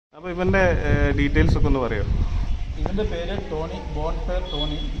അപ്പോൾ ഇവന്റെ ഡീറ്റെയിൽസ് ഒക്കെ ഒന്ന് പറയോ? ഇവന്റെ പേര് ടോണി, ബോൺഫെയർ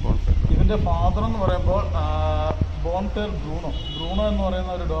ടോണി. ഇവന്റെ ഫാദർ എന്ന് പറയുമ്പോൾ ബോൺഫെയർ ബ്രൂണോ എന്ന്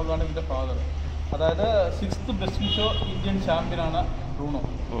പറയുന്ന ഒരു ഡോഗാണ് ഇതിന്റെ ഫാദർ. അതായത് 6th best show Indian ചാമ്പ്യനാണ് Bruno.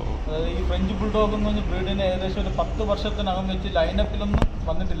 അതായത് ഈ ഫ്രഞ്ച് ബുൾഡോഗ് എന്ന് പറഞ്ഞ ബ്രീഡിനെ ഏകദേശം ഒരു 10 വർഷത്തിനകം വെച്ച് ലൈനപ്പിലൊന്നും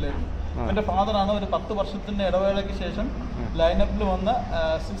വന്നിട്ടില്ലായിരുന്നു. ഇവന്റെ ഫാദറാണ് ഒരു 10 വർഷത്തിന്റെ ഇടവേളയ്ക്ക് ശേഷം ലൈനപ്പിൽ വന്ന്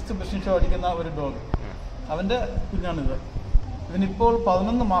 6th ബെസ്റ്റ് ഷോ അടിക്കുന്ന ഒരു ഡോഗ്. അവന്റെ കുഞ്ഞാണിത്. ഇതിനിപ്പോൾ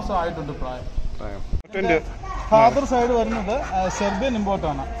 11 മാസം ആയിട്ടുണ്ട് പ്രായം. ഫാദർ സൈഡ് വരുന്നത് Serbian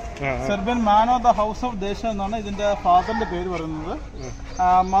ഇമ്പോർട്ടാണ്. Serbian man of the house of ദേശം എന്നാണ് ഇതിന്റെ ഫാദറിന്റെ പേര് പറയുന്നത്.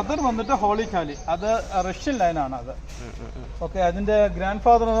 മദർ വന്നിട്ട് ഹോളി കാലി, അത് റഷ്യൻ ലൈനാണ് അത്. ഓക്കെ, അതിന്റെ grand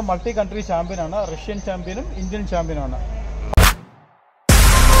father multi country ചാമ്പ്യനാണ്, Russian ചാമ്പ്യനും Indian ചാമ്പ്യനുമാണ്.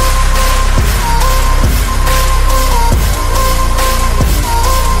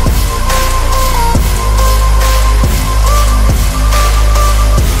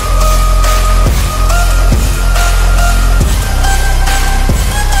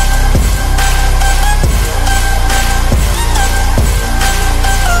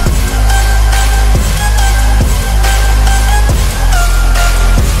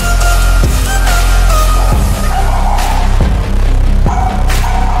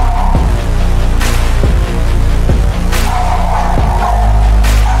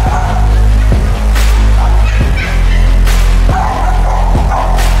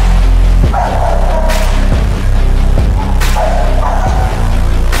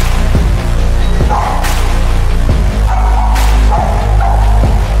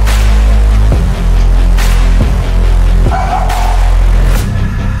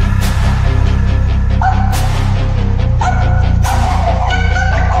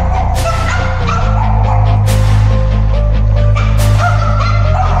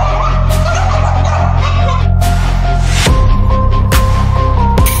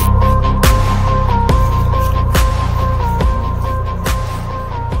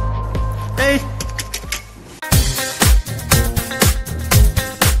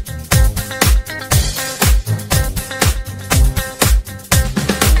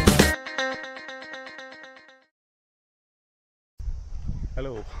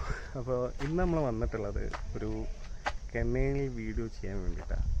 Hello, അപ്പോൾ ഇന്ന് നമ്മൾ വന്നിട്ടുള്ളത് ഒരു കെന്നൽ വീഡിയോ ചെയ്യാൻ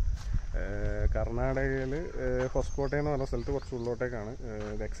വേണ്ടിയിട്ടാണ്. കർണാടകയിൽ ഹൊസ്കോട്ടെ എന്ന് പറഞ്ഞ സ്ഥലത്ത് കുറച്ച് ഉള്ളോട്ടേക്കാണ്.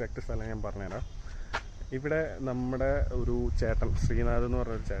 ഇത് എക്സാക്റ്റ് സ്ഥലം ഞാൻ പറഞ്ഞുതരാം. ഇവിടെ നമ്മുടെ ഒരു ചേട്ടൻ, ശ്രീനാഥ് എന്ന്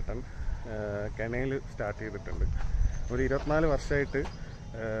പറഞ്ഞൊരു ചേട്ടൻ കെനൽ സ്റ്റാർട്ട് ചെയ്തിട്ടുണ്ട്. ഒരു 24 വർഷമായിട്ട്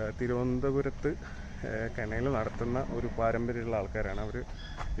തിരുവനന്തപുരത്ത് കെനൽ നടത്തുന്ന ഒരു പാരമ്പര്യമുള്ള ആൾക്കാരാണ് അവർ.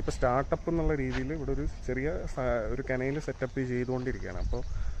 ഇപ്പോൾ സ്റ്റാർട്ടപ്പ് എന്നുള്ള രീതിയിൽ ഇവിടെ ഒരു ചെറിയ ഒരു കെനൽ സെറ്റപ്പ് ചെയ്തുകൊണ്ടിരിക്കുകയാണ്. അപ്പോൾ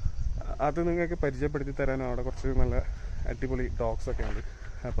അത് നിങ്ങൾക്ക് പരിചയപ്പെടുത്തി തരാനും അവിടെ കുറച്ച് നല്ല അടിപൊളി ഡോഗ്സൊക്കെ ഉണ്ട്.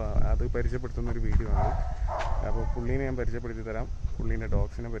 അപ്പോൾ അത് പരിചയപ്പെടുത്തുന്നൊരു വീഡിയോ ആണ്. അപ്പോൾ പുള്ളീനെ ഞാൻ പരിചയപ്പെടുത്തി തരാം, പുള്ളീൻ്റെ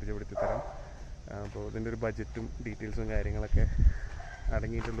ഡോഗ്സിനെ പരിചയപ്പെടുത്തി തരാം. അപ്പോൾ ഇതിൻ്റെ ഒരു ബഡ്ജറ്റും ഡീറ്റെയിൽസും കാര്യങ്ങളൊക്കെ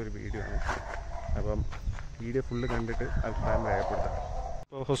അടങ്ങിയിട്ടുള്ളൊരു വീഡിയോ ആണ്. അപ്പം വീഡിയോ ഫുള്ള് കണ്ടിട്ട് അഭിപ്രായം രേഖപ്പെടുത്താം.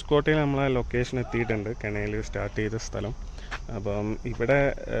 ഇപ്പോൾ ഹൊസ്കോട്ടയിൽ നമ്മളെ ലൊക്കേഷൻ എത്തിയിട്ടുണ്ട്, കെനൽ സ്റ്റാർട്ട് ചെയ്ത സ്ഥലം. അപ്പം ഇവിടെ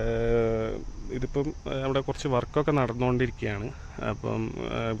ഇതിപ്പം അവിടെ കുറച്ച് വർക്കൊക്കെ നടന്നുകൊണ്ടിരിക്കുകയാണ്. അപ്പം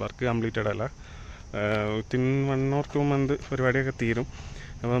വർക്ക് കംപ്ലീറ്റഡ് അല്ല, വിത്തിൻ 1 or 2 months പരിപാടിയൊക്കെ തീരും.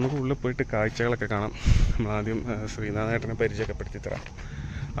 അപ്പോൾ നമുക്ക് ഉള്ളിൽ പോയിട്ട് കാഴ്ചകളൊക്കെ കാണാം. ആദ്യം ശ്രീനാഥേട്ടനെ പരിചയപ്പെടുത്തി തരാം.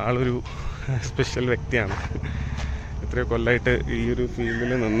 ആളൊരു സ്പെഷ്യൽ വ്യക്തിയാണ്. എത്രയോ കൊല്ലമായിട്ട് ഈ ഒരു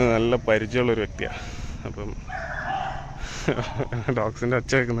ഫീൽഡിൽ നിന്ന് നല്ല പരിചയമുള്ളൊരു വ്യക്തിയാണ്. അപ്പം ഡോഗ്സിൻ്റെ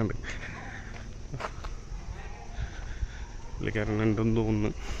ഒച്ച കേൾക്കുന്നുണ്ട്, പുള്ളിക്കാരനുണ്ടെന്ന്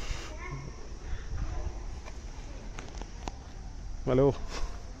തോന്നുന്നു. ഹലോ,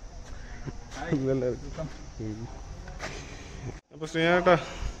 അപ്പോൾ ശ്രീനാഥേട്ടാ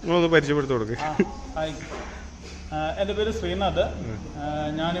നിങ്ങളൊന്ന് പരിചയപ്പെടുത്തി കൊടുക്ക്. എൻ്റെ പേര് ശ്രീനാഥ്.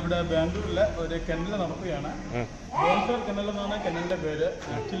 ഞാനിവിടെ ബാംഗ്ലൂരിലെ ഒരു കെന്നൽ നടത്തുകയാണ്. ബോൺഫെയർ കെന്നൽ എന്നാണ് കെന്നലിൻ്റെ പേര്.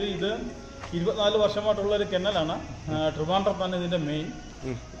 ആക്ച്വലി ഇത് 24 വർഷമായിട്ടുള്ള ഒരു കെന്നലാണ്. ട്രിവാൻഡ്രത്താണ് ഇതിൻ്റെ മെയിൻ.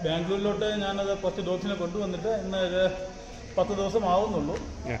 ബാംഗ്ലൂരിലോട്ട് ഞാനത് കുറച്ച് ഡോഗ്സിനെ കൊണ്ടുവന്നിട്ട് ഇന്ന് ഒരു 10 ദിവസം ആവുന്നുള്ളൂ.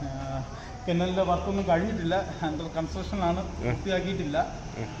 കെന്നലിൻ്റെ വർക്കൊന്നും കഴിഞ്ഞിട്ടില്ല, അണ്ടർ കൺസ്ട്രക്ഷനാണ്, പൂർത്തിയാക്കിയിട്ടില്ല.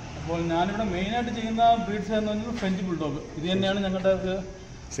 അപ്പോൾ ഞാനിവിടെ മെയിനായിട്ട് ചെയ്യുന്ന ബ്രീഡ്സ് എന്ന് പറഞ്ഞാൽ ഫ്രഞ്ച് ബുൾഡോഗ്. ഇത് തന്നെയാണ് ഞങ്ങളുടെ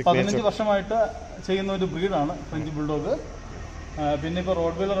 15 വർഷമായിട്ട് ചെയ്യുന്ന ഒരു ബ്രീഡാണ് ഫ്രഞ്ച് ബുൾഡോഗ്. പിന്നെ ഇപ്പോൾ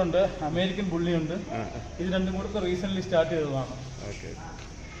റോഡ് വീലർ ഉണ്ട്, അമേരിക്കൻ ബുള്ളിയുണ്ട്. ഇത് രണ്ടും കൂടെ റീസെൻ്റ്ലി സ്റ്റാർട്ട് ചെയ്തതാണ്.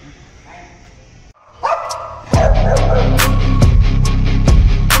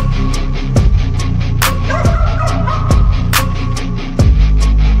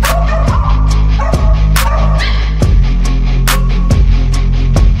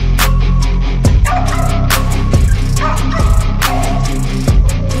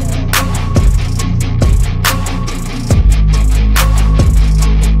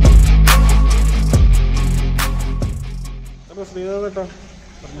 ചേട്ടാ,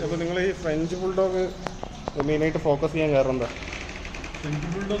 അപ്പോൾ നിങ്ങൾ ഈ ഫ്രഞ്ച് ബുൾഡോഗ് മെയിനായിട്ട് ഫോക്കസ് ചെയ്യാൻ കാരണം എന്താ? ഫ്രഞ്ച്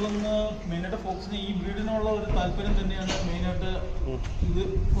ബുൾഡോഗ് ഒന്ന് മെയിനായിട്ട് ഫോക്കസ് ചെയ്യുന്ന ഈ ബ്രീഡിനുള്ള ഒരു താല്പര്യം തന്നെയാണ് മെയിനായിട്ട് ഇത്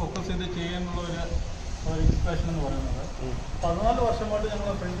ഫോക്കസ് ചെയ്ത് ചെയ്യാനുള്ള ഒരു ഇൻസ്പിറേഷൻ എന്ന് പറയുന്നത്. 14 വർഷമായിട്ട്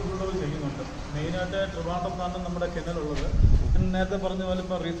ഞങ്ങൾ ഫ്രഞ്ച് ബുൾഡോഗ് ചെയ്യുന്നുണ്ട്. മെയിനായിട്ട് ട്രിവാൻഡ്രത്താണ് നമ്മുടെ കെന്നലുള്ളത്. ഞാൻ നേരത്തെ പറഞ്ഞ പോലെ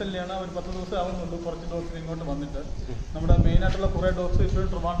ഇപ്പോൾ റീസെൻ്റ്ലിയാണ് ഒരു 10 ദിവസം ആവുന്നുണ്ട് കുറച്ച് ഡോഗ്സ് ഇങ്ങോട്ട് വന്നിട്ട്. നമ്മുടെ മെയിനായിട്ടുള്ള കുറേ ഡോഗ്സ് ഇപ്പോഴും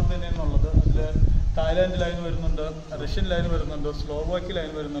ട്രിവാൻഡ്രത്ത് തന്നെയാണ് ഉള്ളത്. അതിൽ തായ്ലാൻഡ് ലൈൻ വരുന്നുണ്ട്, റഷ്യൻ ലൈൻ വരുന്നുണ്ട്, സ്ലോവാക്കി ലൈൻ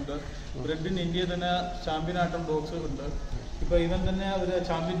വരുന്നുണ്ട്. ബ്രെഡിൻ ഇന്ത്യയിൽ തന്നെ ചാമ്പ്യനായിട്ടുള്ള ഡോഗ്സ് ഉണ്ട്. ഇപ്പോൾ ഇവൻ തന്നെ ഒരു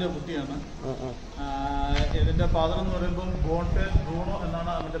ചാമ്പ്യൻ്റെ കുട്ടിയാണ്. ഇതിൻ്റെ ഫാദർ എന്ന് പറയുമ്പം ബോൺഫെയർ ബ്രൂണോ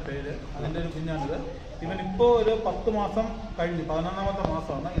എന്നാണ് അവൻ്റെ പേര്. അതിൻ്റെ ഒരു കുഞ്ഞാണിത്. ഇവനിപ്പോൾ ഒരു 10 മാസം കഴിഞ്ഞു, 11ാമത്തെ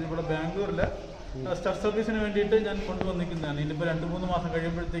മാസമാണ്. ഇതിവിടെ ബാംഗ്ലൂരിൽ സ്റ്റഡ് സർവീസിന് വേണ്ടിയിട്ട് ഞാൻ കൊണ്ടുവന്നിരിക്കുന്നതാണ്. ഇതിപ്പോൾ 2-3 മാസം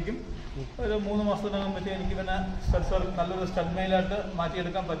കഴിയുമ്പോഴത്തേക്കും ഒരു 3 മാസത്തിനകം പറ്റി എനിക്ക് ഇവനെ നല്ലൊരു സ്റ്റഡ് മെയിലായിട്ട്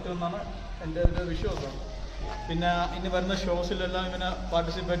മാറ്റിയെടുക്കാൻ പറ്റുമെന്നാണ് എൻ്റെ ഒരു വിശ്വാസം. പിന്നെ ഇനി വരുന്ന ഷോസിലെല്ലാം ഇവനെ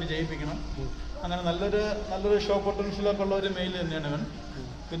പാർട്ടിസിപ്പേറ്റ് ചെയ്യിപ്പിക്കണം. അങ്ങനെ നല്ലൊരു ഷോ പൊട്ടൻഷ്യലൊക്കെ ഉള്ള ഒരു മെയിൽ തന്നെയാണ് ഇവൻ.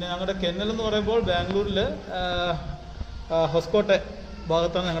 പിന്നെ ഞങ്ങളുടെ കെന്നൽ എന്ന് പറയുമ്പോൾ ബാംഗ്ലൂരിൽ ഹൊസ്കോട്ടെ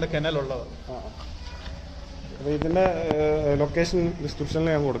ഭാഗത്താണ് ഞങ്ങളുടെ കെന്നലുള്ളത്. അപ്പോൾ ഇതിൻ്റെ ലൊക്കേഷൻ ഡിസ്ക്രിപ്ഷനിൽ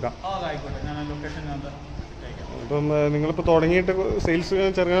ഞാൻ കൊടുക്കാം. ആയിക്കോട്ടെ, ഞാൻ ലൊക്കേഷൻ അപ്പം നിങ്ങളിപ്പോൾ തുടങ്ങിയിട്ട് സെയിൽസ്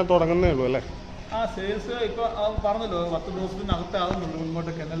ചെറുങ്ങനെ തുടങ്ങുന്നേ ഉള്ളൂ അല്ലേ? സെയിൽസ് ഇപ്പോൾ പറഞ്ഞല്ലോ 10 ദിവസത്തിനകത്താകുന്നുള്ളൂ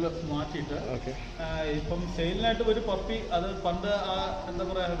ഇങ്ങോട്ട് കെന്നൽ മാറ്റിയിട്ട്. ഇപ്പം സെയിലിനായിട്ട് ഒരു പപ്പി, അത് പണ്ട് എന്താ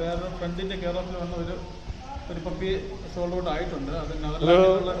പറയുക വേറൊരു ഫ്രണ്ടിൻ്റെ കെയർ ഓഫിൽ വന്ന ഒരു പപ്പി സോൾഡ് ഔട്ട് ആയിട്ടുണ്ട്. അത്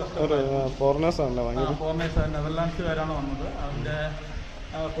ഫോറിനേഴ്സ് നെതർലാൻഡ്സുകാരാണ് വന്നത്. അതിൻ്റെ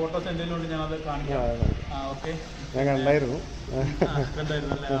ഫോട്ടോസ് എന്തെങ്കിലും ഉണ്ട്, ഞാനത് കാണിക്കാം. ഓക്കെ, ഞാൻ കണ്ടായിരുന്നു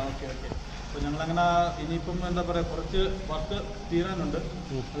കണ്ടായിരുന്നല്ലേ? ഓക്കെ. അപ്പോൾ ഞങ്ങളങ്ങനെ ഇനിയിപ്പം എന്താ പറയുക കുറച്ച് വർക്ക് തീരാനുണ്ട്.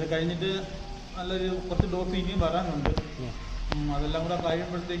 അത് കഴിഞ്ഞിട്ട് കുറച്ച് ഡോഗ്സ് ഇനിയും വരാനുണ്ട്. അതെല്ലാം കൂടെ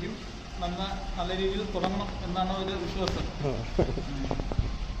കഴിയുമ്പോഴത്തേക്കും നല്ല രീതിയിൽ തുടങ്ങണം എന്നാണ് ഒരു വിശ്വാസം.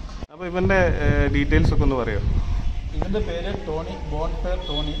 അപ്പോൾ ഇവൻ്റെ ഡീറ്റെയിൽസ് ഒക്കെ ഒന്ന് പറയുമോ? ഇവൻ്റെ പേര് ടോണി, ബോൺഫെയർ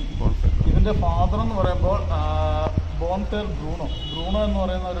ടോണി. ഇവൻ്റെ ഫാദർ എന്ന് പറയുമ്പോൾ ബോൺഫെയർ ബ്രൂണോ എന്ന്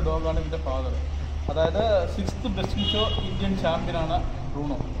പറയുന്ന ഒരു ഡോഗാണ് ഇതിൻ്റെ ഫാദർ. അതായത് 6th best show Indian ചാമ്പ്യനാണ്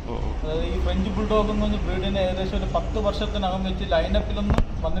Bruno. അതായത് ഈ ഫ്രഞ്ച് ബുൾഡോഗ് എന്ന് പറഞ്ഞ ബ്രീഡിനെ ഏകദേശം ഒരു 10 വർഷത്തിനകം വെച്ച് ലൈനപ്പിലൊന്നും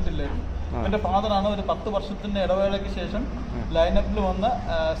വന്നിട്ടില്ലായിരുന്നു. എൻ്റെ ഫാദറാണ് ഒരു 10 വർഷത്തിൻ്റെ ഇടവേളയ്ക്ക് ശേഷം ലൈനപ്പിൽ വന്ന്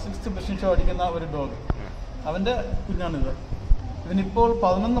 6th ബെസ്റ്റ് ഷോ അടിക്കുന്ന ഒരു ഡോഗ്. അവൻ്റെ കുഞ്ഞാണിത്. ഇതിനിപ്പോൾ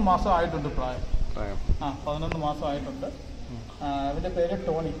 11 മാസം ആയിട്ടുണ്ട് പ്രായം. 11 മാസം ആയിട്ടുണ്ട്. ഇതിൻ്റെ പേര്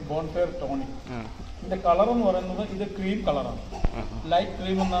ടോണി, ബോൺഫെയർ ടോണി. ഇതിൻ്റെ കളർ എന്ന് പറയുന്നത് ഇത് ക്രീം കളറാണ്. ലൈറ്റ്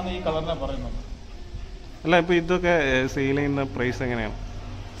ക്രീം എന്നാണ് ഈ കളറിനെ പറയുന്നത്. അല്ല, ഇപ്പോൾ ഇതൊക്കെ സെയിൽ ചെയ്യുന്ന പ്രൈസ് എങ്ങനെയാണ്?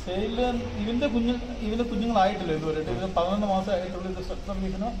 സെയിൽ ഇതിൻ്റെ കുഞ്ഞുങ്ങളായിട്ടില്ല ഇതുവരെ. ഇത് 11 മാസം ആയിട്ടുള്ളൂ. ഇത്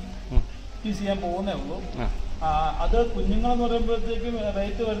സർവീസിന് യൂസ് ചെയ്യാൻ പോകുന്നേ ഉള്ളൂ. അത് കുഞ്ഞുങ്ങളെന്ന് പറയുമ്പോഴത്തേക്കും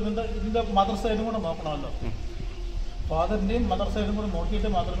റേറ്റ് വരുന്നുണ്ട്. ഇതിൻ്റെ മദർ സൈഡും കൂടെ നോക്കണമല്ലോ. ഫാദറിൻ്റെയും മദർ സൈഡും കൂടെ നോക്കിയിട്ട്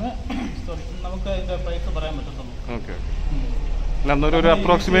മാത്രമേ നമുക്ക് അതിൻ്റെ പ്രൈസ് പറയാൻ പറ്റത്തുള്ളൂ. ഓക്കെ. ഒരു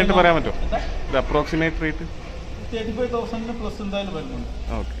അപ്രോക്സിമേറ്റ് പറയാൻ പറ്റുമോ? അപ്രോക്സിമേറ്റ് റേറ്റ് 35,000 പ്ലസ് എന്തായാലും വരുന്നുണ്ട്.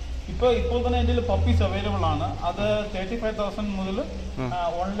 ഓക്കെ. ഇപ്പോൾ തന്നെ എൻ്റെ പപ്പീസ് അവൈലബിൾ ആണ്. അത് 35,000 മുതൽ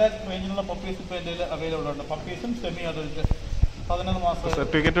 1 lakh റേഞ്ചിലുള്ള പപ്പീസ് ഇപ്പോൾ എൻ്റെ അവൈലബിൾ ഉണ്ട്. പപ്പീസും സെമി അഡൽറ്റ് 11 മാസം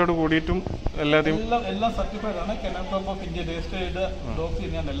സർട്ടിഫിക്കറ്റോട് കൂടിയിട്ടും എല്ലാം സർട്ടിഫൈഡ് ആണ്. Kennel club of India registered dogs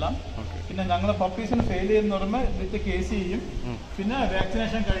തന്നെയാണ് എല്ലാം. പിന്നെ ഞങ്ങൾ പപ്പീസിന് സെയിൽ ചെയ്യുന്ന പറയുമ്പോൾ വിത്ത് KC ചെയ്യും. പിന്നെ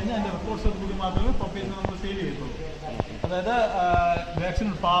വാക്സിനേഷൻ കഴിഞ്ഞ് അതിൻ്റെ റിപ്പോർട്ട്സ് കൂടി മാത്രമേ പപ്പീസിന് നമ്മൾ സെയിൽ ചെയ്യത്തുള്ളൂ. അതായത്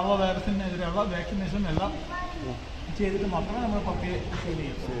പാർവോ വൈറസിനെതിരെയുള്ള വാക്സിനേഷൻ എല്ലാം ചെയ്തിട്ട് മാത്രമേ നമ്മൾ പപ്പിയെ സെയിൽ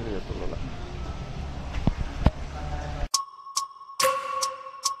ചെയ്യത്തുള്ളൂ.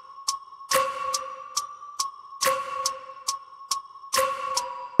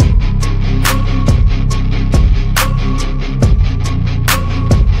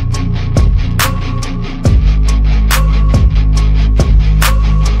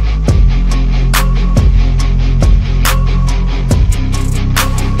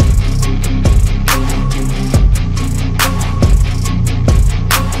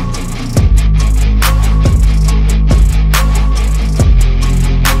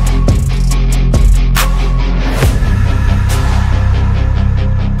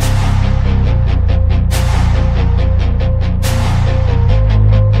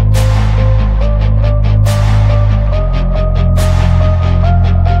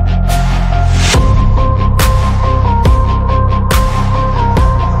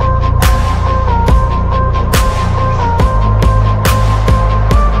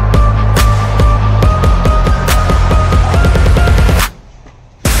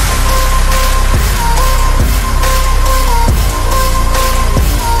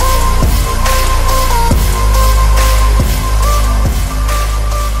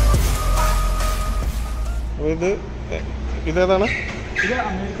 ഇത് ഇതേതാണ്? ഇത്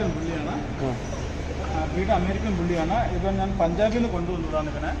അമേരിക്കൻ ബുള്ളിയാണ്. Breed American ബുള്ളിയാണ്. ഇവൻ ഞാൻ പഞ്ചാബിൽ നിന്ന് കൊണ്ടുവന്നതാണ്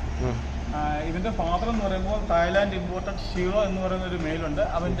ഇവനെ. ഇതിൻ്റെ ഫാദർ എന്ന് പറയുമ്പോൾ തായ്ലാൻഡ് ഇമ്പോർട്ടഡ് ഷീറോ എന്ന് പറയുന്ന ഒരു മെയിലുണ്ട്.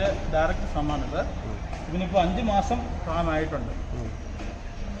 അവൻ്റെ ഡയറക്റ്റ് സമ്മാണിത്. ഇതിനിപ്പോൾ 5 മാസം പ്രായമായിട്ടുണ്ട്.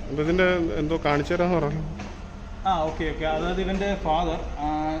 ഇതിൻ്റെ എന്തോ കാണിച്ചു തരാമെന്ന് പറഞ്ഞു. ഓക്കെ. അതായത് ഇവൻ്റെ ഫാദർ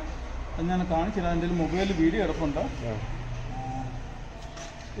ഞാൻ കാണിച്ചില്ല. എൻ്റെ ഒരു മൊബൈലിൽ വീഡിയോ എടുപ്പുണ്ട്.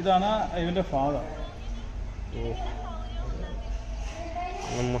 ഇതാണ് ഇവൻ്റെ ഫാദർ.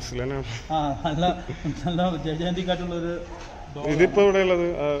 നല്ല നല്ല ജജാന്റിക്കായിട്ടുള്ളൊരു. ഇതിപ്പോ ഇവിടെ ഉള്ളത്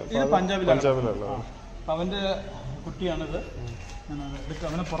പഞ്ചാബിലാണ്. അവൻ്റെ കുട്ടിയാണിത്.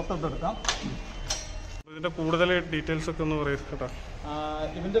 അവനെ പുറത്തോട്ടെടുക്കാം. ഇതിന്റെ കൂടുതൽ ഡീറ്റെയിൽസ് ഒക്കെ ഒന്ന് പറയാം കേട്ടോ.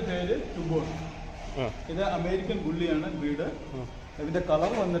 ഇവന്റെ പേര് ടുബോൺ. ഇത് അമേരിക്കൻ ബുള്ളിയാണ് ബ്രീഡ്. ഇതിന്റെ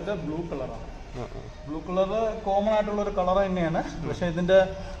കളർ വന്നിട്ട് ബ്ലൂ കളറാണ്. ബ്ലൂ കളർ കോമൺ ആയിട്ടുള്ള ഒരു കളർ തന്നെയാണ്. പക്ഷെ ഇതിന്റെ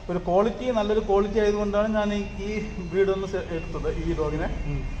ഒരു ക്വാളിറ്റി നല്ലൊരു ക്വാളിറ്റി ആയതുകൊണ്ടാണ് ഞാൻ ഈ ബ്രീഡ് ഒന്ന് എടുത്തത്, ഈ ഡോഗിനെ.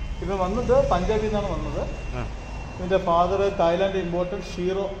 ഇവ വന്നത് പഞ്ചാബിൽ നിന്നാണ് വന്നത്. ഇതിന്റെ ഫാദർ തായ്ലാൻഡ് ഇമ്പോർട്ടഡ്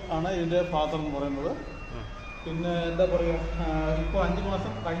ഷീറോ ആണ് ഇതിന്റെ ഫാദർ എന്ന് പറയുന്നത്. പിന്നെ എന്താ പറയുക, ഇപ്പോൾ 5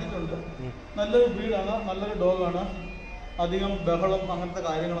 മാസം കഴിഞ്ഞിട്ടുണ്ട്. നല്ലൊരു ബ്രീഡാണ്, നല്ലൊരു ഡോഗാണ്. അധികം ബഹളം അങ്ങനത്തെ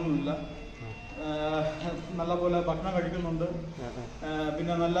കാര്യങ്ങളൊന്നുമില്ല. നല്ലപോലെ ഭക്ഷണം കഴിക്കുന്നുണ്ട്.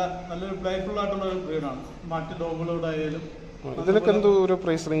 പിന്നെ നല്ലൊരു പ്ലേഫുൾ ആയിട്ടുള്ള ഒരു ബ്രീഡാണ്. മറ്റ് ഡോഗുകളോടായാലും. ഇതിനൊക്കെ എന്തോ ഒരു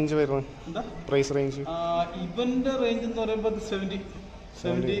പ്രൈസ് റേഞ്ച് വരുന്നത്? എന്താ പ്രൈസ് റേഞ്ച്? ഇവന്റെ റേഞ്ച് എന്ന് പറയുമ്പോൾ 70.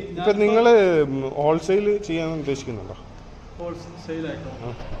 ഇപ്പൊ നിങ്ങൾ ഹോൾസെയിൽ ചെയ്യാൻ ഉദ്ദേശിക്കുന്നുണ്ടോ? ഹോൾസെയിലായിട്ടോ?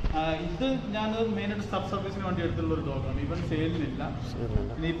 ഇത് ഞാൻ മെയിനായിട്ട് സബ് സർവീസിന് വേണ്ടി എടുത്തുള്ള ഒരു ഡോഗാണ്. ഇവൻ സെയിലിനില്ല.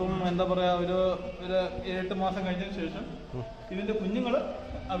 ഇനിയിപ്പം എന്താ പറയാ, ഒരു 8 മാസം കഴിഞ്ഞതിന് ശേഷം ഇതിന്റെ കുഞ്ഞുങ്ങൾ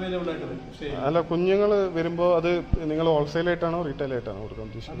അവൈലബിൾ ആയിട്ട് വരും. അല്ല, കുഞ്ഞുങ്ങൾ വരുമ്പോൾ അത് നിങ്ങൾ ഹോൾസെയിൽ ആയിട്ടാണോ റീറ്റെയിൽ ആയിട്ടാണോ കൊടുക്കാൻ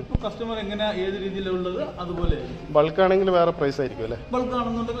ഉദ്ദേശിക്കുന്നത്? അതിപ്പോൾ കസ്റ്റമർ എങ്ങനെ ഏത് രീതിയിലുള്ളത് അതുപോലെ. ബൾക്ക് ആണെങ്കിൽ വേറെ പ്രൈസ് ആയിരിക്കും അല്ലേ? ബൾക്ക്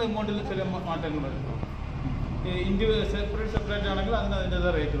ആണെന്നുണ്ടെങ്കിൽ എമൗണ്ടിൽ ചെറിയ മാറ്റങ്ങൾ വരും. സെപ്പറേറ്റ് ആണെങ്കിൽ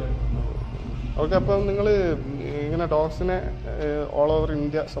അതിൻ്റെതായ റേറ്റ് വരും. ഓക്കെ. അപ്പം നിങ്ങൾ ഇങ്ങനെ ഡോഗ്സിനെ ഓൾ ഓവർ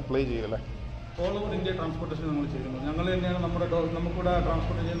ഇന്ത്യ സപ്ലൈ ചെയ്യല്ലേ? ഓൾ ഓവർ ഇന്ത്യ ട്രാൻസ്പോർട്ടേഷൻ നമ്മൾ ചെയ്യുന്നു. ഞങ്ങൾ തന്നെയാണ് നമ്മുടെ നമുക്കിവിടെ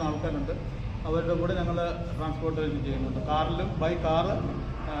ട്രാൻസ്പോർട്ട് ചെയ്യുന്ന ആൾക്കാരുണ്ട്. അവരുടെ കൂടെ ഞങ്ങൾ ട്രാൻസ്പോർട്ടേഷൻ ചെയ്യുന്നുണ്ട്. കാറിലും, ബൈ കാറ്,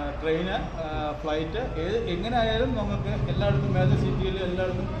 ട്രെയിന്, ഫ്ലൈറ്റ്, എങ്ങനെ ആയാലും നമുക്ക് എല്ലായിടത്തും മേജർ സിറ്റിയിൽ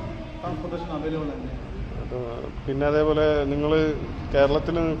എല്ലായിടത്തും ട്രാൻസ്പോർട്ടേഷൻ അവൈലബിൾ തന്നെ. പിന്നെ അതേപോലെ നിങ്ങൾ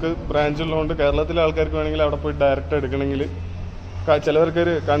കേരളത്തിൽ നിങ്ങൾക്ക് ബ്രാഞ്ചുള്ളതുകൊണ്ട് കേരളത്തിലെ ആൾക്കാർക്ക് വേണമെങ്കിൽ അവിടെ പോയി ഡയറക്റ്റ് എടുക്കണമെങ്കിൽ ചിലവർക്ക്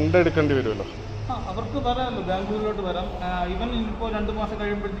കണ്ടെടുക്കേണ്ടി വരുമല്ലോ. അവർക്ക് വരാമല്ലോ, ബാംഗ്ലൂരിലോട്ട് വരാം. ഇവൻ ഇപ്പോൾ 2 മാസം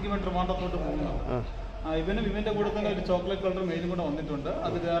കഴിയുമ്പോഴത്തേക്കും ട്രിവാൻഡ്രത്തോട്ട് പോകുന്നതാണ്. ഇവന്റെ കൂടെ തന്നെ ഒരു ചോക്ലേറ്റ് കളർ മെയിലും കൂടെ വന്നിട്ടുണ്ട്.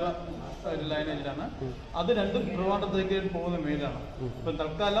 അത് വേറെ ഒരു ലൈനേജിലാണ്. അത് രണ്ടും ട്രിവാൻഡ്രത്തേക്ക് പോകുന്ന മെയിലാണ്. ഇപ്പം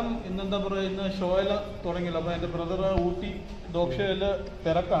തൽക്കാലം ഇന്നെന്താ പറയുക, ഇന്ന് ഷോയില് തുടങ്ങിയില്ല. അപ്പം എൻ്റെ ബ്രദർ ഊട്ടി ഡോഗ് ഷോയിൽ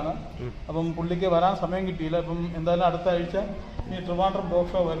തിരക്കാണ്. അപ്പം പുള്ളിക്ക് വരാൻ സമയം കിട്ടിയില്ല. അപ്പം എന്തായാലും അടുത്ത ആഴ്ച ഈ ട്രിവാൻഡ്രം ഡോഗ്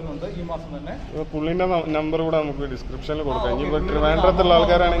ഷോ വരുന്നുണ്ട് ഈ മാസം തന്നെ. പുള്ളിന്റെ നമ്പർ കൂടെ നമുക്ക് ഡിസ്ക്രിപ്ഷനിൽ കൊടുക്കാം. ട്രിവാൻഡ്രത്തുള്ള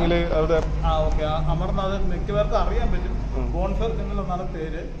ആൾക്കാരാണെങ്കിൽ അവിടെ ഓക്കെ. അമർനാഥ് മിക്കവർക്കും അറിയാൻ പറ്റും. ബോൺഫെയർ കെന്നൽ എന്നാണ്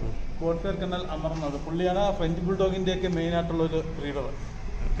പേര്. ബോൺഫെയർ കെന്നൽ അമർനാഥ്. പുള്ളിയാണ് ഫ്രഞ്ച് ബുൾഡോഗിന്റെ ഒക്കെ മെയിൻ ആയിട്ടുള്ള ഒരു ബ്രീഡർ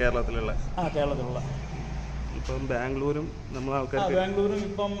കേരളത്തിലുള്ള. കേരളത്തിലുള്ള. ഇപ്പം ബാംഗ്ലൂരും നമ്മൾ ആൾക്കാർ ബാംഗ്ലൂരും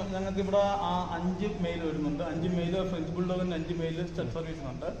ഇപ്പം ഞങ്ങൾക്ക് ഇവിടെ 5 മെയിൽ വരുന്നുണ്ട്. 5 മെയിൽ ഫ്രഞ്ച് ബുൾഡോഗിന് 5 മെയിൽ സ്റ്റഡ്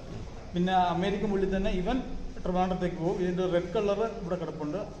സർവീസിനുണ്ട്. പിന്നെ അമേരിക്കൻ പുള്ളി തന്നെ ഇവൻ ട്രിവാൻഡ്രത്തേക്ക് പോകും. ഇതിന്റെ റെഡ് കളർ ഇവിടെ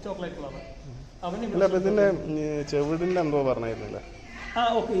കിടപ്പുണ്ട്, ചോക്ലേറ്റ് കളർ. ഇതിന്റെ ചെവിടിന്റെ എന്തോ പറഞ്ഞിരുന്നില്ല?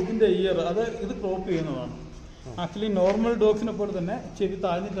 ഓക്കെ. ഇതിന്റെ ഇയർ ഇത് ക്രോപ്പ് ചെയ്യുന്നതാണ്. ആക്ച്വലി നോർമൽ ഡോഗ്സിനെ പോലെ തന്നെ ചെവി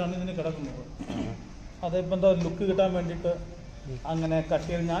താഴ്ന്നിട്ടാണ് ഇതിന് കിടക്കുന്നത്. അതിപ്പോൾ എന്താ ലുക്ക് കിട്ടാൻ വേണ്ടിയിട്ട് അങ്ങനെ കട്ട്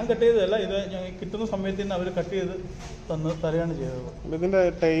ചെയ്ത്, ഞാൻ കട്ട് ചെയ്തതല്ല, ഇത് കിട്ടുന്ന സമയത്ത് തന്നെ അവർ കട്ട് ചെയ്ത് തരികയാണ് ചെയ്തത്. ഇതിന്റെ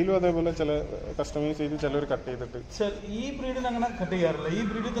ടൈലും അതേപോലെ ചില കസ്റ്റമൈസ് ചെയ്ത് ചിലർ കട്ട് ചെയ്തിട്ട്. ഈ ബ്രീഡിന് അങ്ങനെ കട്ട് ചെയ്യാറില്ല. ഈ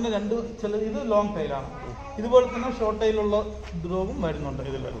ബ്രീഡിൽ തന്നെ ഇത് ലോങ് ടൈലാണ്. ഇതുപോലെ തന്നെ ഷോർട്ട് ടൈലുള്ള ഡോഗും വരുന്നുണ്ട്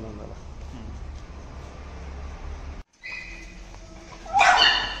ഇതിൽ.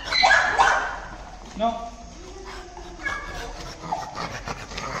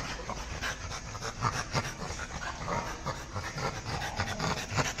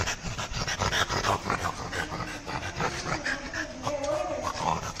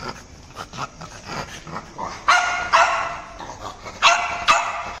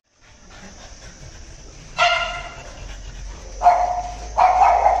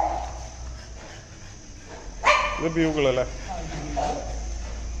 ഇത് ബ്യൂഗിളല്ലേ?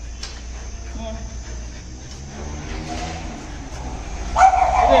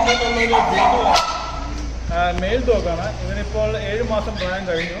 മെയിൽ ഡോഗാണ്. ഇതിനിപ്പോൾ 7 മാസം പ്രായം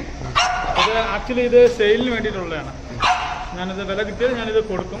കഴിഞ്ഞു. ഇത് ആക്ച്വലി ഇത് സെയിലിന് വേണ്ടിയിട്ടുള്ളതാണ്. ഞാനിത് വില കിട്ടിയത് ഞാനിത്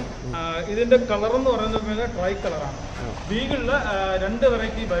കൊടുക്കും. ഇതിൻ്റെ കളർ എന്ന് പറയുന്നത് ട്രൈ കളറാണ്. ബീഗിളിൽ 2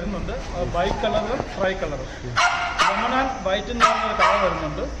 വെറൈറ്റി വരുന്നുണ്ട്, ബൈ കളറും ട്രൈ കളറും. ലെമൺ ആൻഡ് വൈറ്റ് എന്ന് പറയുന്ന കളർ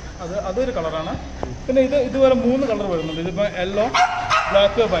വരുന്നുണ്ട്, അതൊരു കളറാണ്. പിന്നെ ഇതുപോലെ 3 കളർ വരുന്നുണ്ട്. ഇതിപ്പോൾ യെല്ലോ,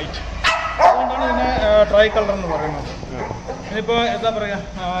 ബ്ലാക്ക്, വൈറ്റ്. അതുകൊണ്ടാണ് ഇതിനെ ട്രൈ കളർ എന്ന് പറയുന്നത്. ഇതിപ്പോൾ എന്താ പറയുക,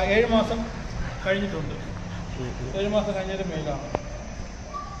 7 മാസം കഴിഞ്ഞിട്ടുണ്ട്. 7 മാസം കഴിഞ്ഞൊരു മെയിലാണ്.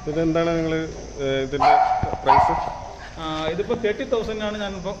 ഇതെന്താണ് നിങ്ങൾ ഇതിൻ്റെ പ്രൈസ്? ഇതിപ്പോൾ 30,000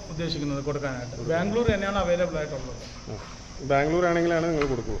 ഞാനിപ്പോൾ ഉദ്ദേശിക്കുന്നത് കൊടുക്കാനായിട്ട്. ബാംഗ്ലൂർ തന്നെയാണ് അവൈലബിൾ ആയിട്ടുള്ളത്. ബാംഗ്ലൂർ ആണെങ്കിലാണ് നിങ്ങൾ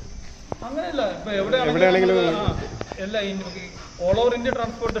കൊടുക്കുക? അങ്ങനെയല്ല, ഇപ്പോൾ എവിടെയാണെങ്കിലും എല്ലാ all over India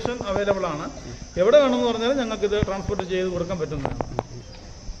transportation available ആണ്. എവിടെ വേണമെന്ന് പറഞ്ഞാൽ ഞങ്ങൾക്കിത് ട്രാൻസ്പോർട്ട് ചെയ്ത് കൊടുക്കാൻ പറ്റുന്നതാണ്.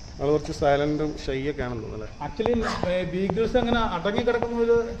 അത് കുറച്ച് സൈലൻറ്റും ഷൈ ഒക്കെ ആണെന്ന് തോന്നുന്നു. ആക്ച്വലി ബീഗിൾസ് അങ്ങനെ അടങ്ങി കിടക്കുന്ന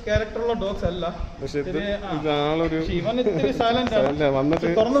ഒരു ക്യാരക്ടറുള്ള ഡോഗ്സ് അല്ല. ഇവൻ ഇത്തിരി സൈലന്റ് ആണ്.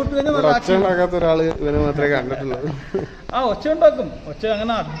 തുറന്നു വിട്ട് കഴിഞ്ഞാൽ ഒരാള് ഇവനെ മാത്രമേ കണ്ടിട്ടുള്ളൂ. ഒച്ച ഉണ്ടാക്കും. ഒച്ച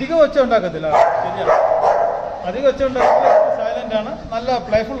അങ്ങനെ അധികം ഒച്ച ഉണ്ടാക്കത്തില്ല. ശരിയാണ്, അധികം ഒച്ച ഉണ്ടാക്കത്തില്ല. സൈലന്റ് ആണ്, നല്ല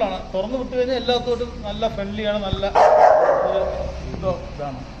പ്ലേഫുൾ ആണ്. തുറന്നു വിട്ട് കഴിഞ്ഞാൽ എല്ലാത്തോട്ടും നല്ല ഫ്രണ്ട്ലി ആണ്. നല്ല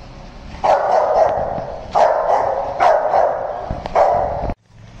ഇതാണ്.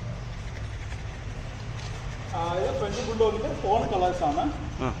 ഇത് ഫ്രഞ്ച് ബുൾഡോഗിന്റെ ഓൺ കളേഴ്സ് ആണ്.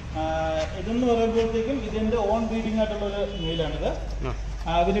 ഇതെന്ന് പറയുമ്പോഴത്തേക്കും ഇതിന്റെ ഓൺ ബ്രീഡിംഗ് ആയിട്ടുള്ള ഒരു മെയിലാണിത്.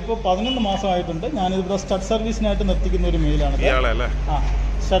 അതിനിപ്പോൾ 11 മാസമായിട്ടുണ്ട്. ഞാനിവിടെ സ്റ്റഡ് സർവീസിനായിട്ട് നിർത്തിക്കുന്ന ഒരു മെയിലാണിത്.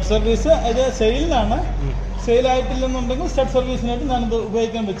 സ്റ്റഡ് സർവീസ് ഇത് സെയിലിനാണ്. സെയിലായിട്ടില്ലെന്നുണ്ടെങ്കിൽ സ്റ്റഡ് സർവീസിനായിട്ട് ഞാനിത്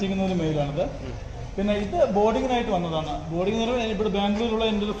ഉപയോഗിക്കാൻ വെച്ചിരിക്കുന്ന ഒരു മെയിലാണിത്. പിന്നെ ഇത് ബോർഡിങ്ങിനായിട്ട് വന്നതാണ്. ബോർഡിംഗ് എന്ന് പറയുമ്പോൾ ഇവിടെ ബാംഗ്ലൂരുള്ള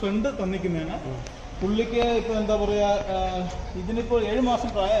എൻ്റെ ഒരു ഫ്രണ്ട് തന്നിക്കുന്നതാണ്. പുള്ളിക്ക് ഇപ്പോൾ എന്താ പറയുക, ഇതിനിപ്പോൾ 7 മാസം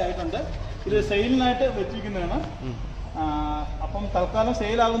പ്രായമായിട്ടുണ്ട്. ഇത് സെയിലിനായിട്ട് വെച്ചിരിക്കുന്നതാണ്. അപ്പം തൽക്കാലം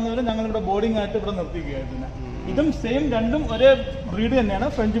സെയിലാകുന്നവരെ ഞങ്ങളിവിടെ ബോർഡിംഗ് ആയിട്ട് ഇവിടെ നിർത്തിക്കുകയായിരുന്നു. ഇതും സെയിം, രണ്ടും ഒരേ ബ്രീഡ് തന്നെയാണ്,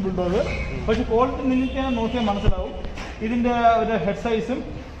 ഫ്രഞ്ച് ബുൾഡോഗ്. പക്ഷെ ക്വാളിറ്റി നിങ്ങൾക്ക് നോക്കിയാൽ മനസ്സിലാവും. ഇതിന്റെ ഒരു ഹെഡ് സൈസും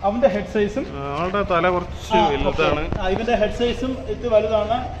അവന്റെ ഹെഡ് സൈസും തല കുറച്ച് വലുതാണ്. ഇവന്റെ ഹെഡ് സൈസും ഇത്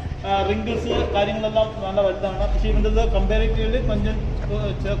വലുതാണ്. റിങ്കിൾസ് കാര്യങ്ങളെല്ലാം നല്ല വലുതാണ്. പക്ഷെ ഇവൻ്റെ കമ്പാരിറ്റീവ്ലി കൊഞ്ചം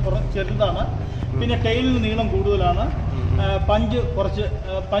ചെറുതാണ്. പിന്നെ ടെയിലിന് നീളം കൂടുതലാണ്. പഞ്ച് കുറച്ച്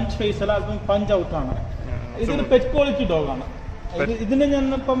പഞ്ച് ഫേസ് അല്ല, അല്പം പഞ്ച് ഔട്ടാണ്. ഇതൊരു പെറ്റ് ക്വാളിറ്റി ഡോഗാണ്. ഇതിന്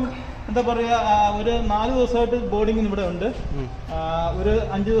ഞാനിപ്പം എന്താ പറയുക, ഒരു 4 ദിവസമായിട്ട് ബോർഡിങ്ങിന് ഇവിടെ ഉണ്ട്. ഒരു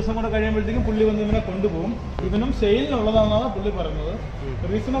 5 ദിവസം കൂടെ കഴിയുമ്പോഴത്തേക്കും പുള്ളി വന്ന് ഇവനെ കൊണ്ടുപോകും. ഇവനും സെയിലിനുള്ളതാണെന്നാണ് പുള്ളി പറയുന്നത്.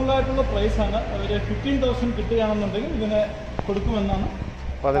 റീസണബിൾ ആയിട്ടുള്ള പ്രൈസാണ്. ഒരു 15,000 കിട്ടുകയാണെന്നുണ്ടെങ്കിൽ ഇതിനെ കൊടുക്കുമെന്നാണ്.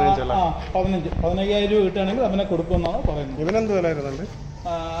 15,000 രൂപ കിട്ടുകയാണെങ്കിൽ അവനെ കൊടുക്കുമെന്നാണ് പറയുന്നത്. ഇവനെന്ത് വില വരുന്നുണ്ട്?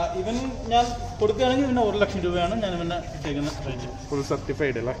 ഇവൻ ഞാൻ കൊടുക്കുകയാണെങ്കിൽ ഇതിന് 1,00,000 രൂപയാണ് ഞാൻ ഇവനെ ഇട്ടേക്കുന്നത്. ഫുൾ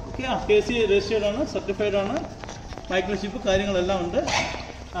സർട്ടിഫൈഡ് അല്ലേ? ഓക്കെ, AKC-registered ആണ്, സർട്ടിഫൈഡ് ആണ്, മൈക്രോചിപ്പ് കാര്യങ്ങളെല്ലാം ഉണ്ട്.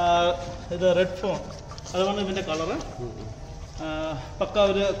 ഇത് റെഡ് ഫോൺ, അതുകൊണ്ട് ഇതിൻ്റെ കളറ് പക്ക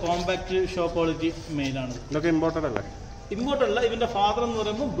ഒരു കോമ്പാക്ട് ഷോ ക്വാളിറ്റി മെയിലാണ്. ഇതൊക്കെ ഇമ്പോർട്ടഡ് അല്ലേ? ഇമ്പോർട്ടഡ് അല്ല. ഇവൻ്റെ ഫാദർ എന്ന്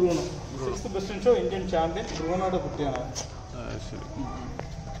പറയുമ്പോൾ Bruno, 6th best show Indian champion ബ്രൂണോയുടെ കുട്ടിയാണ്. ശരി.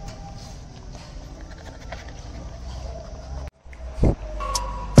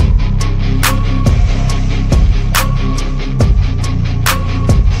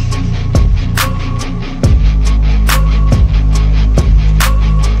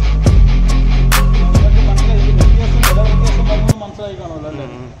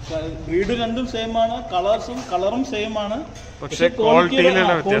 ബ്രീഡ് രണ്ടും സെയിം ആണ്, കളറും സെയിം ആണ്. പക്ഷേ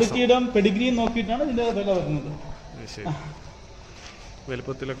ക്വാളിറ്റിയുടെ പെഡിഗ്രിയും നോക്കിയിട്ടാണ് ഇതിന്റെ വില വരുന്നത്.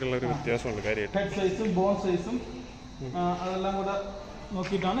 വലുപ്പത്തിലൊക്കെ ഉള്ള ഒരു വ്യത്യാസമുണ്ട് കാര്യമായിട്ട്. ഹെഡ് സൈസും ബോൺ സൈസും അതെല്ലാം കൂടെ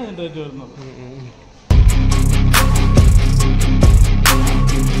നോക്കിയിട്ടാണ് ഇതിന്റെ റേറ്റ് വരുന്നത്.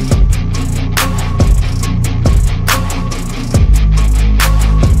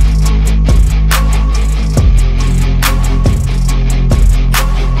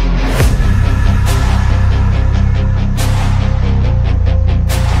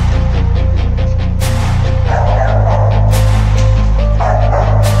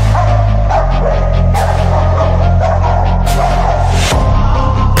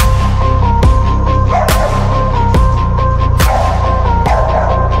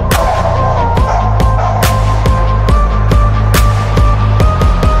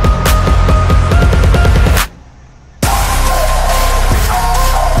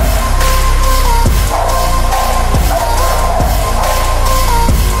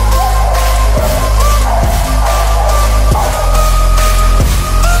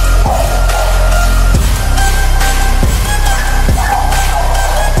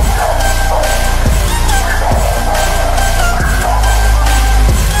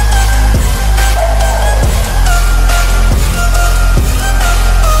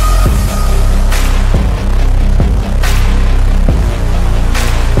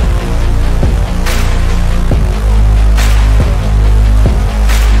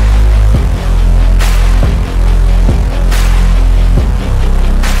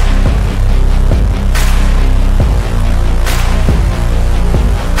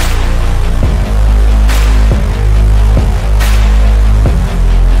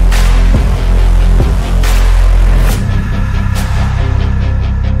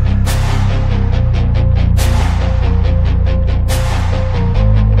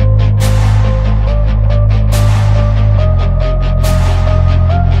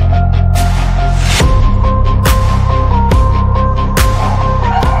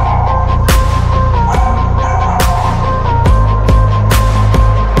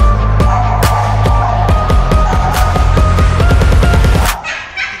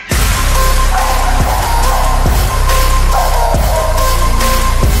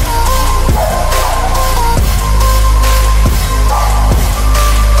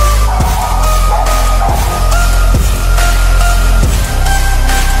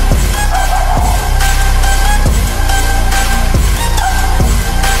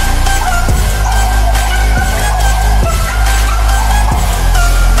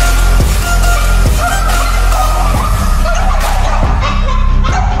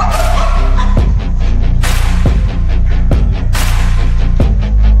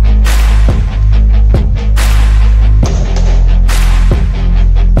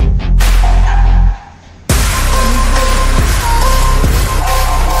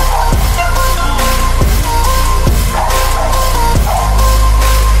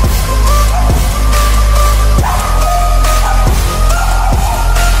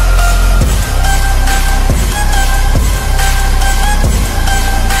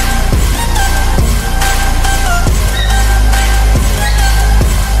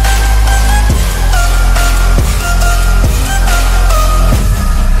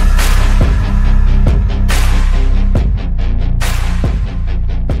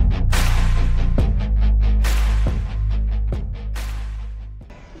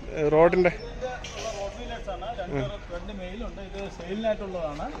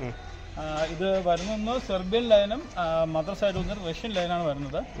 ഇത് വരുന്നത് സെർബിയൻ ലൈനും മദർ സൈഡ് വന്നിട്ട് റഷ്യൻ ലൈനാണ്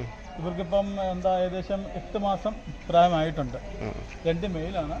വരുന്നത്. ഇവർക്കിപ്പം എന്താ ഏകദേശം 8 മാസം പ്രായമായിട്ടുണ്ട്. 2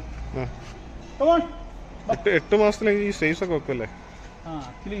 മെയിലാണ്. 8 മാസത്തിന് ഈ സൈസ് ഒക്കെ വെക്കല്ലേ?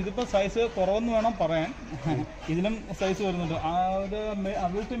 ആക്ച്വലി ഇതിപ്പോൾ സൈസ് കുറവെന്ന് വേണം പറയാൻ. ഇതിനും സൈസ് വരുന്നുണ്ട്.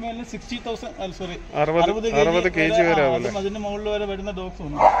 അവിടുത്തെ മേലിന് 60,000 സോറി 60 kg വരെ അതിന്റെ മുകളിൽ വരെ വരുന്ന ഡോഗ്സ്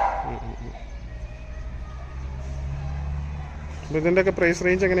ഉണ്ട്. ഇതിന്റെ ഒക്കെ പ്രൈസ്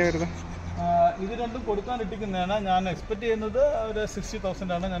റേഞ്ച് എങ്ങനെയാ വരുന്നത്? ഇത് രണ്ടും കൊടുക്കാൻ ഇട്ടിരിക്കുന്നതാണ്. ഞാൻ എക്സ്പെക്ട് ചെയ്യുന്നത് ഒരു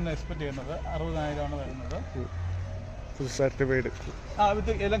 60,000 ആണ് ഞാൻ എക്സ്പെക്ട് ചെയ്യുന്നത്. 60,000 ആണ് വരുന്നത്. സർട്ടിഫൈഡ്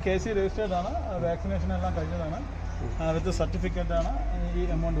വിത്ത് എല്ലാം AKC-registered ആണ്. വാക്സിനേഷൻ എല്ലാം കഴിഞ്ഞതാണ്. വിത്ത് സർട്ടിഫിക്കറ്റ് ആണ് ഈ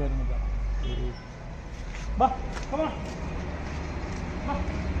എമൗണ്ട് വരുന്നത്.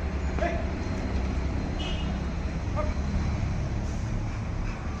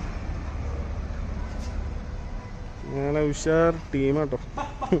 ഞാൻ ഉഷാർ ടീമാട്ടോ.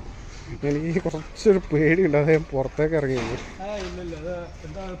 എനിക്ക് കുറച്ചൊരു പേടിയുണ്ട്, അത് ഞാൻ പുറത്തേക്ക് ഇറങ്ങിയത്.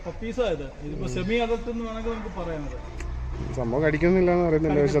 സംഭവം കടിക്കുന്നില്ല എന്ന്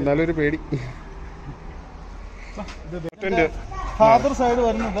പറയുന്നില്ല, പക്ഷെ എന്തായാലും ഒരു പേടി. ഫാദർ സൈഡ്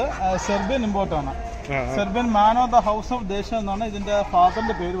വരുന്നത് സെർബിയൻ ഇമ്പോർട്ട് ആണ്. Serbian man of the house of ദേശം എന്നാണ് ഇതിന്റെ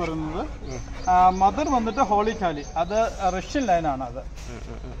ഫാദറിന്റെ പേര് പറയുന്നത്. മദർ വന്നിട്ട് ഹോളി കാലി, അത് റഷ്യൻ ലൈനാണ് അത്.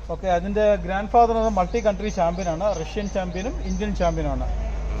 ഓക്കെ, അതിന്റെ grand father multi country ചാമ്പ്യനാണ്. Russian ചാമ്പ്യനും Indian ചാമ്പ്യനുമാണ്.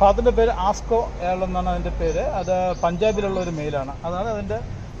 ഫാദറിന്റെ പേര് ആസ്കോ എയർ എന്നാണ് അതിന്റെ പേര്. അത് പഞ്ചാബിലുള്ള ഒരു മെയിലാണ്. അതാണ് അതിന്റെ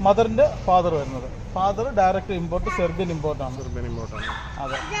മദറിന്റെ ഫാദർ വരുന്നത്. Father direct import Serbian ഇമ്പോർട്ടാണ്.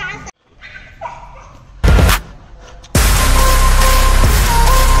 അതെ.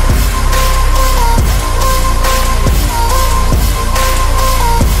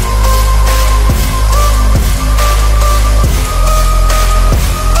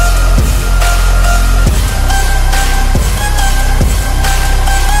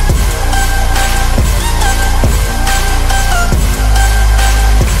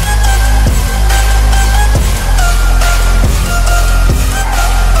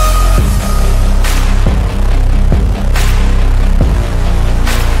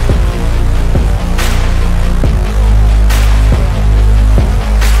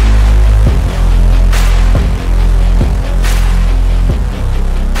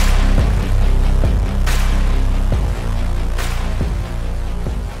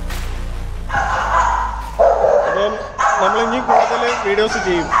 വീഡിയോസ്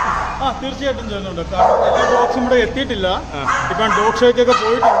ചെയ്യും. തീർച്ചയായിട്ടും ചെയ്യുന്നുണ്ട്. കാരണം എല്ലാ ഡോഗ്സും ഇവിടെ എത്തിയിട്ടില്ല. ഇപ്പം ഡോഗ് ഷോയ്ക്കൊക്കെ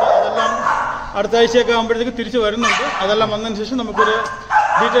പോയിട്ടുണ്ട്. അതെല്ലാം അടുത്ത ആഴ്ചയൊക്കെ ആകുമ്പോഴത്തേക്ക് തിരിച്ച് വരുന്നുണ്ട്. അതെല്ലാം വന്നതിന് ശേഷം നമുക്കൊരു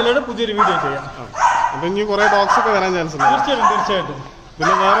ഡീറ്റെയിൽ ആയിട്ട് പുതിയൊരു വീഡിയോ ചെയ്യാം. അപ്പം ഇനി കുറേ ഡോഗ്സ് ഒക്കെ വരാൻ ചാൻസ് ഉണ്ട്. തീർച്ചയായിട്ടും.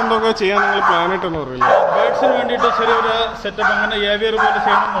 പിന്നെ വേറെ എന്തൊക്കെ ചെയ്യാൻ നിങ്ങൾ പ്ലാൻ ഇട്ടെന്ന് പറയില്ല? ബേഡ്സിന് വേണ്ടിയിട്ട് ചെറിയൊരു സെറ്റപ്പ് അങ്ങനെ ഏവിയർ പോലെ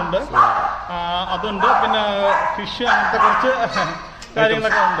ചെയ്യണമെന്നുണ്ട്. അതുണ്ട്. പിന്നെ ഫിഷ് അങ്ങനത്തെ കുറച്ച്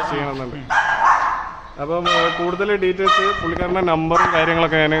കാര്യങ്ങളൊക്കെ ഉണ്ട് ചെയ്യണമെന്നുണ്ട്. അപ്പം കൂടുതൽ ഡീറ്റെയിൽസ് പുള്ളിക്കാരൻ്റെ നമ്പറും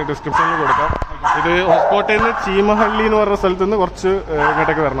കാര്യങ്ങളൊക്കെ ഞാൻ ഡിസ്ക്രിപ്ഷനിൽ കൊടുക്കാം. ഇത് ഹോസ്കോട്ടയിൽ നിന്ന് ചീമഹള്ളി എന്ന് പറഞ്ഞ സ്ഥലത്ത് നിന്ന് കുറച്ച്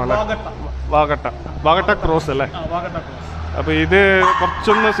ഇങ്ങോട്ടേക്ക് വരണമല്ലേ? വാഗട്ട ക്രോസ് അല്ലേ? അപ്പോൾ ഇത്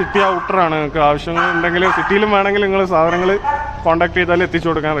കുറച്ചൊന്ന് സിറ്റി ഔട്ടറാണ്. നിങ്ങൾക്ക് ആവശ്യങ്ങളുണ്ടെങ്കിൽ സിറ്റിയിലും വേണമെങ്കിൽ നിങ്ങൾ സാധനങ്ങൾ കോൺടാക്ട് ചെയ്താൽ എത്തിച്ചു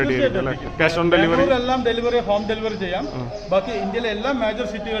കൊടുക്കാൻ റെഡി ആയിരിക്കും അല്ലേ? ക്യാഷ് ഓൺ ഡെലിവറി എല്ലാം ഹോം ഡെലിവറി ചെയ്യാം. ബാക്കി ഇന്ത്യയിലെ എല്ലാ മേജർ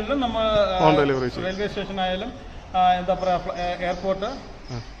സിറ്റികളിലും നമ്മൾ ഹോം ഡെലിവറി ചെയ്യും. റെയിൽവേ സ്റ്റേഷൻ ആയാലും എന്താ പറയുക എയർപോർട്ട്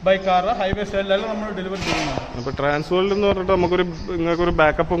ബൈ കാർ ഹൈവേ സൈഡിലെല്ലാം നമ്മൾ ഡെലിവറി ചെയ്യുന്നുണ്ട്. അപ്പോൾ ട്രാൻസ്പോർട്ടിൽ എന്ന് പറഞ്ഞിട്ട് നിങ്ങൾക്കൊരു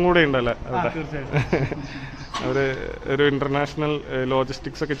ബാക്കപ്പും കൂടെ ഉണ്ടല്ലേ? അവർ ഒരു ഇന്റർനാഷണൽ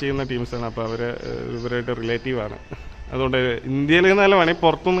ലോജിസ്റ്റിക്സ് ഒക്കെ ചെയ്യുന്ന ടീംസാണ്. അപ്പോൾ ഇവരുടെ റിലേറ്റീവാണ്. അതുകൊണ്ട് ഇന്ത്യയിൽ നിന്നല്ല വേണമെങ്കിൽ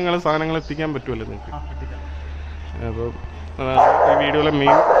പുറത്തുനിന്ന് നിങ്ങൾ സാധനങ്ങൾ എത്തിക്കാൻ പറ്റുമല്ലോ നിങ്ങൾക്ക്. അപ്പോൾ ഈ വീഡിയോയിലെ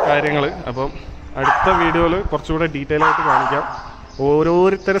മെയിൻ കാര്യങ്ങൾ. അപ്പം അടുത്ത വീഡിയോയിൽ കുറച്ചുകൂടെ ഡീറ്റെയിൽ ആയിട്ട് കാണിക്കാം.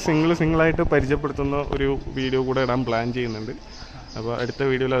 ഓരോരുത്തരെ സിംഗിളായിട്ട് പരിചയപ്പെടുത്തുന്ന ഒരു വീഡിയോ കൂടെ ഇടാൻ പ്ലാൻ ചെയ്യുന്നുണ്ട്. അപ്പോൾ അടുത്ത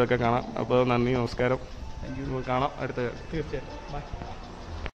വീഡിയോയിൽ അതൊക്കെ കാണാം. അപ്പോൾ നന്ദി, നമസ്കാരം. കാണാം അടുത്ത. തീർച്ചയായിട്ടും.